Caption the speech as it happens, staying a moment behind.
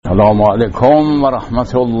السلام علیکم و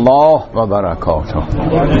رحمت الله و برکاته.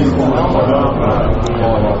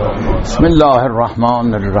 بسم الله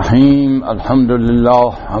الرحمن الرحیم. الحمد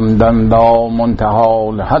لله حمدا لا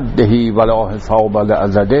منتهى لحده ولا حساب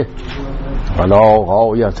لعدده ولا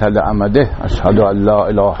غایة لأمده. اشهد ان لا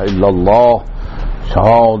اله الا الله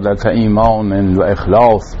شهادت ایمان و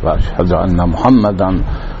اخلاص و اشهد ان محمدا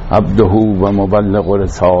عبده و مبلغ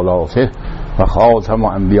رسالاته و خاتم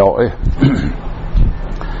انبیائه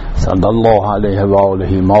صلی الله علیه و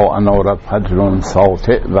آله. ما انار فجر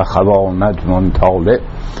ساطع و خوا نجم طالع.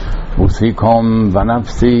 اوصیکم و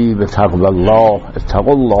نفسی بتقوی الله.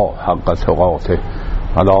 اتقوا الله حق تقاته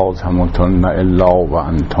ولا تموتن الا و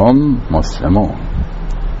انتم مسلمون.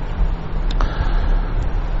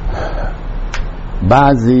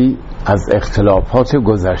 بعضی از اختلافات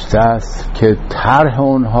گذشته است که طرح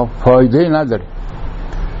اونها فایده نداره،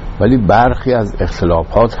 ولی برخی از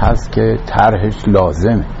اختلافات هست که طرحش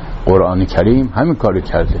لازمه. قرآن کریم همین کارو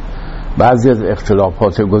کرده. بعضی از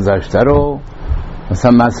اختلافات گذشته رو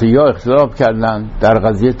مثلا مسیحی‌ها اختلاف کردن در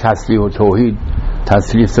قضیه تسلیح و توحید،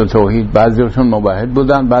 تسلیث و توحید. بعضیشون موحد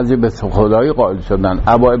بودن، بعضی به خدایی قائل شدن.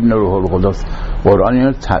 ابا ابن روح القدس قرآن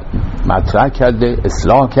اینو مطرح کرده،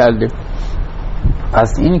 اصلاح کرده.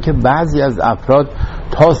 پس اینی که بعضی از افراد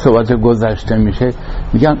تا صحبت گذشته میشه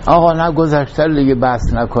میگن آقا نه گذشته دیگه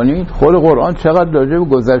بحث نکنید. خود قرآن چقدر راجع به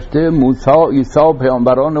گذشته موسی، عیسی و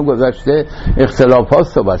پیامبران و گذشته اختلافات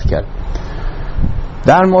صحبت کرد.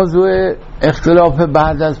 در موضوع اختلاف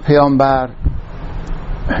بعد از پیامبر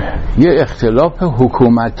یه اختلاف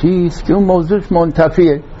حکومتی است که اون موضوعش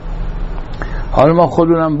منتفیه. حالا ما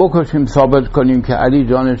خودمونم بکشیم ثابت کنیم که علی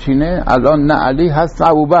جانشینه، الان نه علی هست نه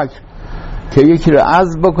ابوبکر، که یکی رو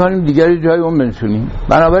عزل بکنیم دیگری جای اون بنشونیم.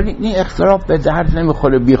 بنابراین این اختلاف به درد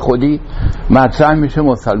نمیخوره، بی خودی مطرح میشه،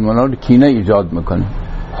 مسلمان‌ها رو کینه ایجاد میکنه،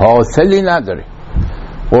 حاصلی نداره.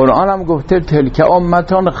 قرآن هم گفته تلک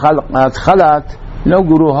امتان خلت. اینا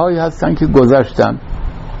گروه هایی هستن که گذشتن.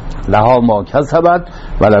 لها ما کسبت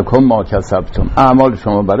و لکم ما کسبتم. اعمال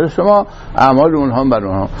شما برای شما، اعمال اونها برای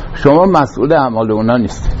اونها. شما مسئول اعمال اونها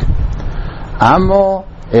نیستید. اما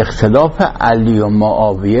اختلاف علی و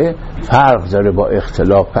معاویه فرق داره با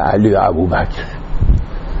اختلاف علی و ابوبکر.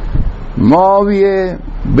 معاویه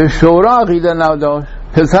به شورا عقیده نداشت،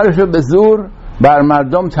 پسرشو به زور بر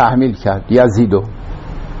مردم تحمیل کرد. یزیدو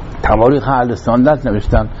تواریخ اهل سنت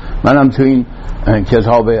نوشتن، منم تو این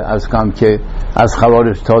کتاب از کم که از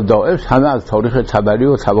خوارج تا داعش همه از تاریخ طبری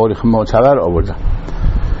و تواریخ معتبر آوردن.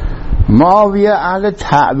 معاویه اهل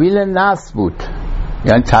تعبیل نص بود.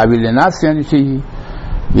 یعنی تعبیل نص یعنی چی؟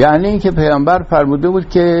 یعنی این که پیامبر فرموده بود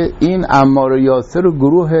که این عمار و یاسر و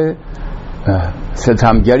گروه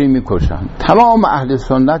ستمگری میکشن. تمام اهل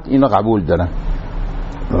سنت اینو قبول دارن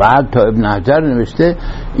و حتی ابن حجر نوشته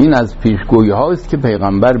این از پیشگویی هاست که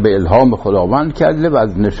پیغمبر به الهام خداوند کرده و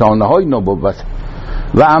از نشانه های نبوت.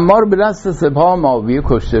 و عمار به دست سپاه معاویه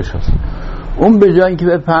کشته شد. اون به جای اینکه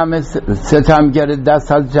بفهمه ستمگر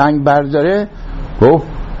دست از جنگ برداره، گفت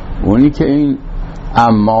اونی که این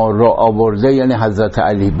عمار رو آورده یعنی حضرت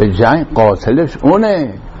علی به جنگ، قاتلش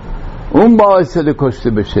اونه، اون باعث شده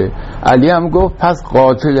کشته بشه. علی هم گفت پس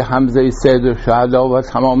قاتل حمزه سید و شهدا و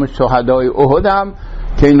تمام شهدای احد هم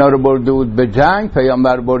که اینا رو برده بود به جنگ،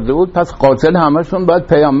 پیامبر برده بود، پس قاتل همشون باید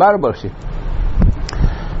پیامبر باشه.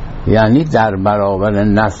 یعنی در برابر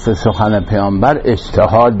نص سخن پیامبر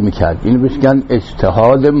اجتهاد میکرد. اینو بهش میگن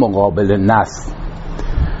اجتهاد مقابل نص.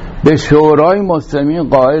 به شورای مسلمین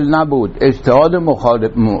قائل نبود، اجتهاد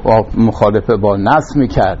مخالفه با نص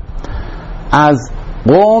میکرد. از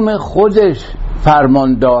قوم خودش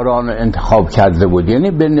فرمانداران رو انتخاب کرده بود،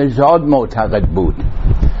 یعنی به نژاد معتقد بود.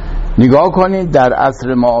 نگاه کنید در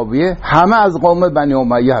عصر معاویه همه از قوم بنی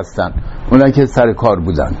امیه هستن، اونا که سر کار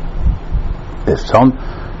بودن. اسلام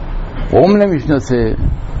قوم نمیشناسه،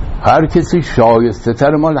 هر کسی شایسته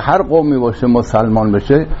تر مال هر قومی باشه مسلمان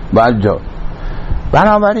بشه باید جا.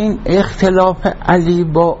 بنابراین اختلاف علی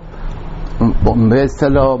با به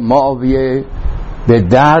اصطلاح معاویه به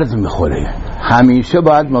درد میخوره. همیشه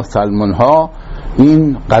باید مسلمان ها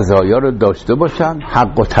این قضایا رو داشته باشن،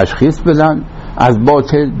 حق و تشخیص بدن، از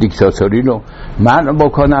باطل دیکتاتوری رو منع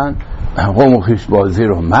بکنن، قوم و خویش بازی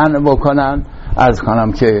رو منع بکنن. از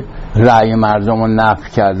کنم که رأی مردم رو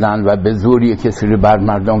نفی کردن و به زوری کسی رو بر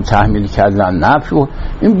مردم تحمیل کردن نفی،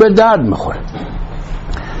 این به درد میخوره.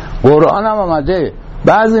 قرآن هم آمده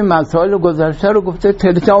بعضی مسائل گذشته رو گفته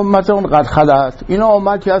تلک امتون قد خلت، اینا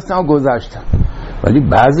امتی هستن گذشتن، ولی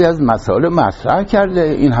بعضی از مسائل مطرح کرده.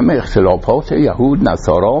 این همه اختلافات یهود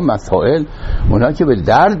نصارا و مسائل اونا که به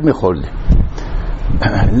درد میخورده،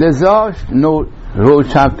 لذا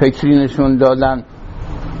روشن فکری نشون دادن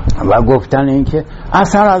و گفتن این که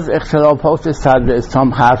اصلا از اختلافات صدر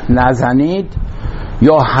اسلام حرف نزنید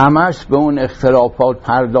یا همش به اون اختلافات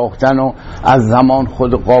پرداختن و از زمان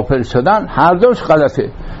خود غافل شدن، هر دوش غلطه،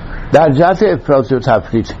 در جهت افراط و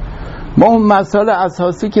تفریط. ما اون مسائل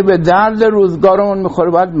اساسی که به درد روزگارمون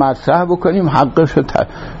میخوره باید مطرح بکنیم، حقش رو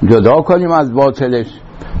جدا کنیم از باطلش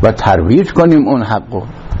و ترویج کنیم اون حقو.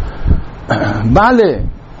 بله،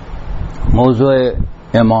 موضوع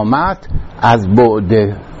امامت از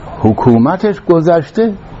بعد حکومتش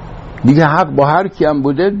گذشته دیگه، حق با هر کی هم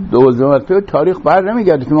بوده دوزمت تاریخ بر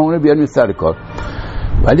نمیگرده که ما اونو بیاریم سر کار،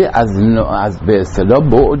 ولی از به اصطلاح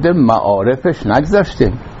بعد معارفش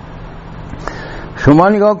نگذشته. شما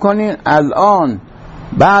نگاه کنین الان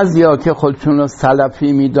بعضیا که خودشون رو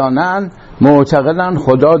سلفی میدانن معتقدن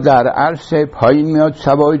خدا در عرش، پایین میاد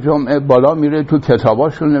شبای جمعه، بالا میره، تو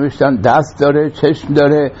کتاباشون نوشتن دست داره، چشم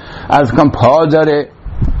داره، از کم پا داره.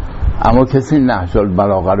 اما کسی نهج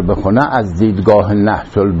البلاغه رو بخونه از دیدگاه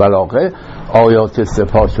نهج البلاغه آیات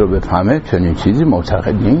صفات رو بفهمه چنین چیزی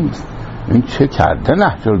معتقد نیست. این چه کرده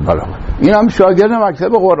نهج البلاغه؟ این هم شاگرد مکتب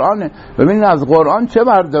قرآنه. ببینید از قرآن چه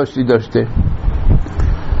برداشتی داشته،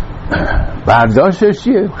 برداشتش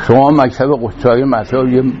چیه؟ شما مکتب قشای مطلب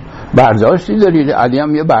یه برداشتی دارید، علی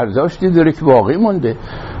هم یه برداشتی داره که باقی مونده.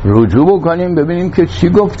 رجوع بکنیم ببینیم که چی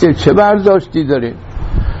گفته، چه برداشتی داره.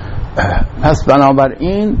 پس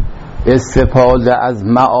بنابراین استفاده از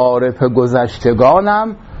معارف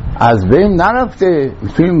گذشتگانم از بین نرفته،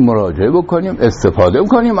 میتونیم مراجعه بکنیم، استفاده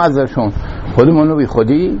بکنیم ازشون، خودمون رو بی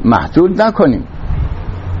خودی محدود نکنیم.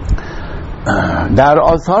 در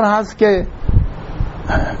آثار هست که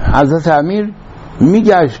حضرت امیر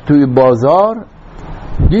میگشت توی بازار،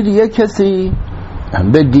 دید یک کسی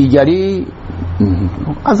به دیگری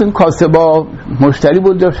از این کاسبا مشتری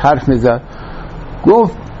بود داشت حرف میزد،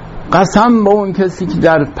 گفت قسم با اون کسی که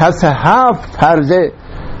در پس 7 پرده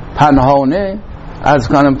پنهانه، از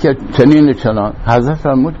کنم که چنین چنان. حضرت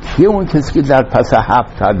فرمود کیه اون کسی که در پس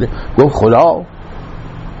 7 پرده؟ گفت خدا.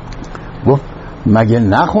 گفت مگه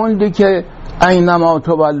نخوندی که اینما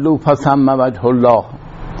تولوا فثم وجه الله،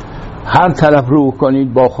 هر طرف روح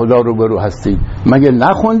کنید با خدا روبرو هستید؟ مگه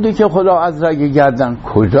نخوندی که خدا از رگ گردن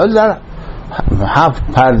کجا در 7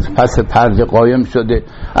 پس پرده قایم شده؟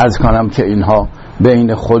 از کنم که اینها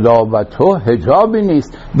بین خدا و تو حجابی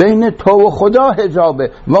نیست، بین تو و خدا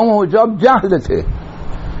حجابه و اون حجاب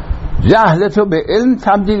جهلتو به علم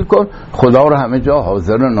تبدیل کن، خدا رو همه جا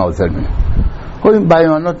حاضر و ناظر می‌بینی. خب این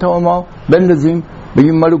بیانات ما بندازیم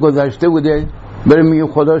بگیم مالو گذشته بوده، بریم میگیم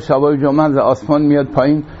خدا شبای جمعه از آسمان میاد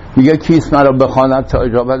پایین میگه کیست مرا بخواند تا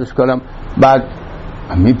اجابتش کنم، بعد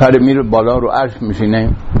میپره میره بالا رو عرش میشینه،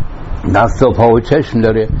 دست و پا و چشم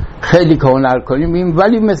داره. خیلی که هنر کنیم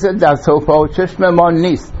ولی مثل دست و پا و چشم ما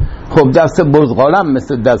نیست. خب دست بزغالم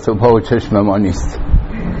مثل دست و پا و چشم ما نیست،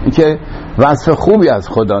 این که وصف خوبی از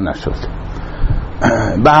خدا نشد.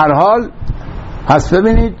 به هر حال پس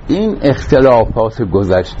ببینید این اختلافات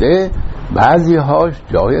گذشته بعضی هاش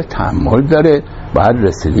جای تأمل داره، باید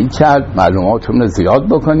رسیدگی کرد، معلوماتون رو زیاد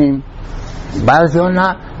بکنیم. بعضی ها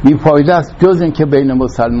نه، بی فایده است، جز این که بین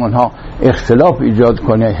مسلمان ها اختلاف ایجاد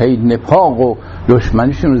کنه، هی نفاق و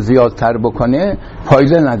دشمنیشون رو زیادتر بکنه،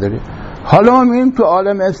 فایده نداره. حالا ما میگیم تو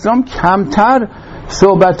عالم اسلام کمتر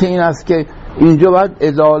صحبت این است که اینجا باید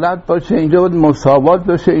عدالت باشه، اینجا باید مساوات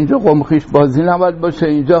باشه، اینجا قوم خویش بازی نباید باشه،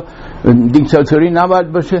 اینجا دیکتاتوری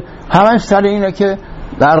نباید باشه. همش سر اینه که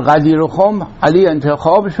در قدیر و خم علی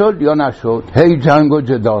انتخاب شد یا نشد، هی جنگ و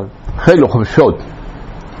جدال. خیلی خوب شد،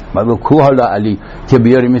 ما کو حالا علی که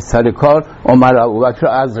بیاریم سر کار، عمر ابوبکر رو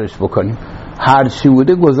عزلش بکنیم. هر چی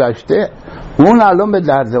بوده گذشته، اون الان به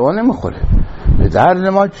درد ما نمیخوره. به درد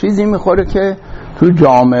ما چیزی میخوره که تو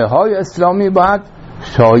جامعه های اسلامی باید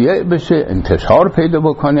شایع بشه، انتشار پیدا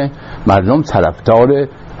بکنه، مردم طرفدار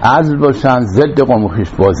عدل باشن، ضد قوم خویش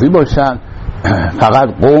بازی باشن. فقط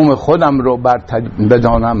قوم خودم رو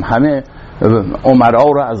بدانم، همه عمرا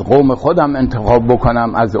رو از قوم خودم انتخاب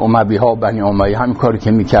بکنم، از اموی ها بنی امیه، همین کاری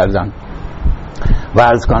که میکردن، و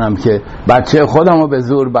عرض کنم که بچه خودم رو به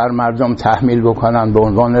زور بر مردم تحمیل بکنن به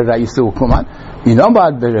عنوان رئیس حکومت. اینا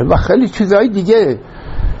باید بره و خیلی چیزهای دیگه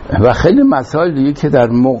و خیلی مسائل دیگه که در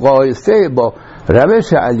مقایسه با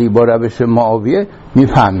روش علی با روش معاویه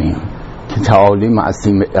میفهمیم که تعالیم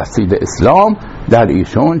اصیل اسلام در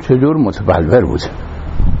ایشون چجور متبلور بوده.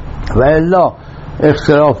 و الا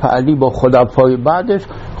اختلاف علی با خلفای بعدش،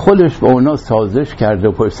 خودش با اونا سازش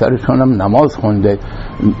کرده، پشت سرشون هم نماز خونده،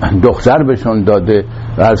 دختر بهشون داده،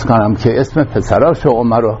 و عرض کنم که اسم پسراش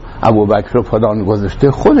عمر و ابوبکر رو فلان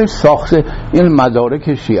گذاشته، خودش ساخته. این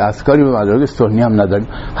مدارک شیعه اسکاری به مدارک سنی هم نداریم،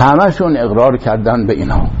 همشون اقرار کردن به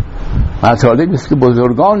اینا. مطالبی است که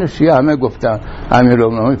بزرگان شیعه همه گفتن.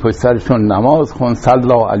 امیرالمومنین پشت سرشون نماز خون،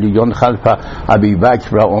 صلی علیون خلف ابی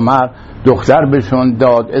بکر و عمر، دختر بهشون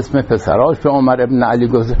داد، اسم پسراش به عمر ابن علی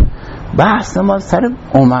گذاشت. بحث ما سر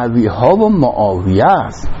امویه ها و معاویه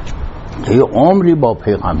است که یه عمری با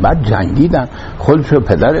پیغمبر جنگیدن، خودش و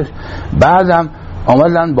پدرش، بعدم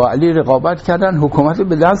آمدن با علی رقابت کردن، حکومت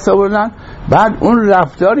به دست آوردن. بعد اون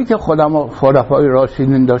رفتاری که خلفای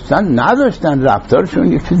راشدین داشتن نداشتن، رفتارشون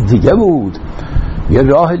یک چیز دیگه بود، یه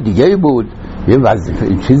راه دیگه بود، یه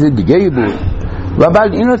وظیفه چیز دیگه بود. و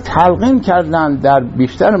بعد اینو تلقین کردن در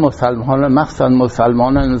بیشتر مسلمانان، مخصوصا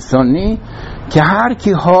مسلمانان سنی، که هر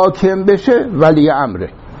کی حاکم بشه ولی امره.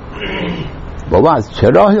 بابا از چه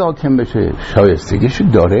راهی حاکم بشه؟ شایستگیش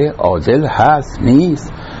داره، عادل هست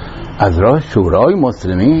نیست؟ از راه شورای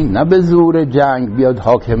مسلمین، نه به زور جنگ بیاد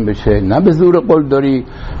حاکم بشه، نه به زور قلدری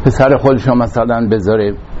پسر خودشو مثلا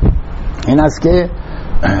بذاره. این است که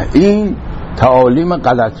این تعالیم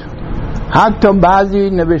غلط. حتی بعضی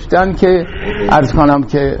نوشتن که عرض کنم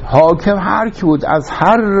که حاکم هر کی بود از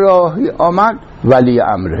هر راهی آمد ولی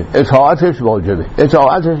امره، اطاعتش واجبه،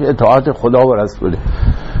 اطاعتش اطاعت خدا و رسوله.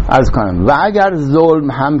 عرض کنم و اگر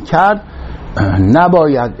ظلم هم کرد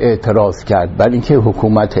نباید اعتراض کرد، برای اینکه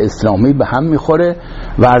حکومت اسلامی به هم میخوره.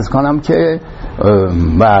 و عرض کنم که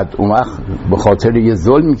بعد اون وقت به خاطر یه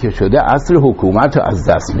ظلمی که شده اصل حکومت رو از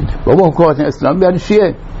دست میده. بابا حکومت اسلامی برای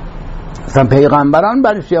چیه؟ مثلا پیغمبران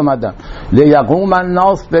برای چی آمدن؟ لیقوم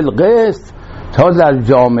الناس بالقسط، تا در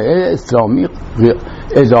جامعه اسلامی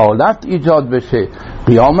عدالت ایجاد بشه،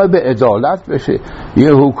 قیام به عدالت بشه.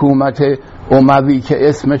 یه حکومت اموی که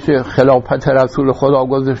اسمش خلافت رسول خدا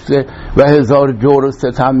گذاشته و هزار جور و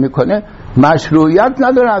ستم میکنه، مشروعیت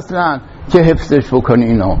نداره اصلا که حفظش بکنه.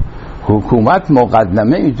 اینا حکومت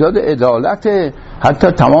مقدمه ایجاد عدالته.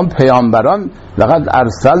 حتی تمام پیامبران لقد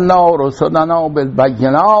ارسلنا رسلنا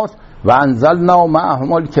بالبینات و انزلنا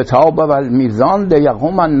معهم الکتاب و المیزان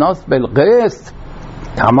لیقوم الناس بالقسط.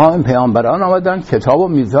 تمام پیامبران آمدن کتاب و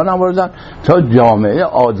میزان آوردن تا جامعه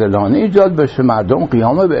عادلانه ایجاد بشه، مردم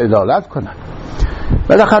قیام به عدالت کنن.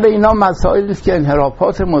 بالاخره اینا مسائلی است که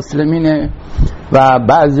انحرافات مسلمینه و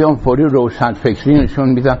بعضی هم فوری روشن فکری نشون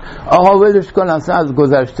میدن آقا ولش کن، اصلا از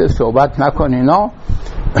گذشته صحبت نکن. اینا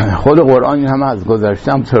خود قرآن این هم از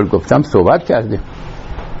گذشته هم طور گفتم صحبت کردیم.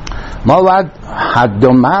 ما باید حد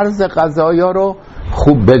و مرز قضایا رو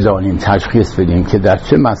خوب بدانیم، تشخیص بدیم که در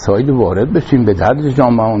چه مسائلی وارد بشیم به درد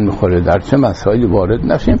جامعه‌مون میخوره، در چه مسائلی وارد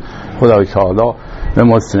نشیم. خدای تعالی به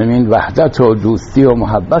مسلمین وحدت و دوستی و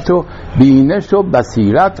محبت و بینش و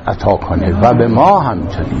بصیرت عطا کنه و به ما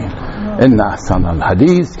همچنین. ان احسن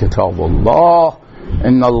الحدیث کتاب الله،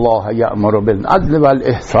 ان الله یأمر بالعدل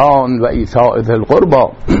والاحسان و ایتاء ذی القربى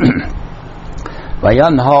و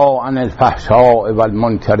ینهی عن الفحشاء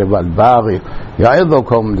والمنکر والبغی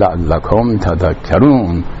یعظکم لعلکم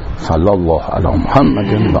تذکرون. صلی الله علی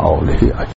محمد و آله اجمعین.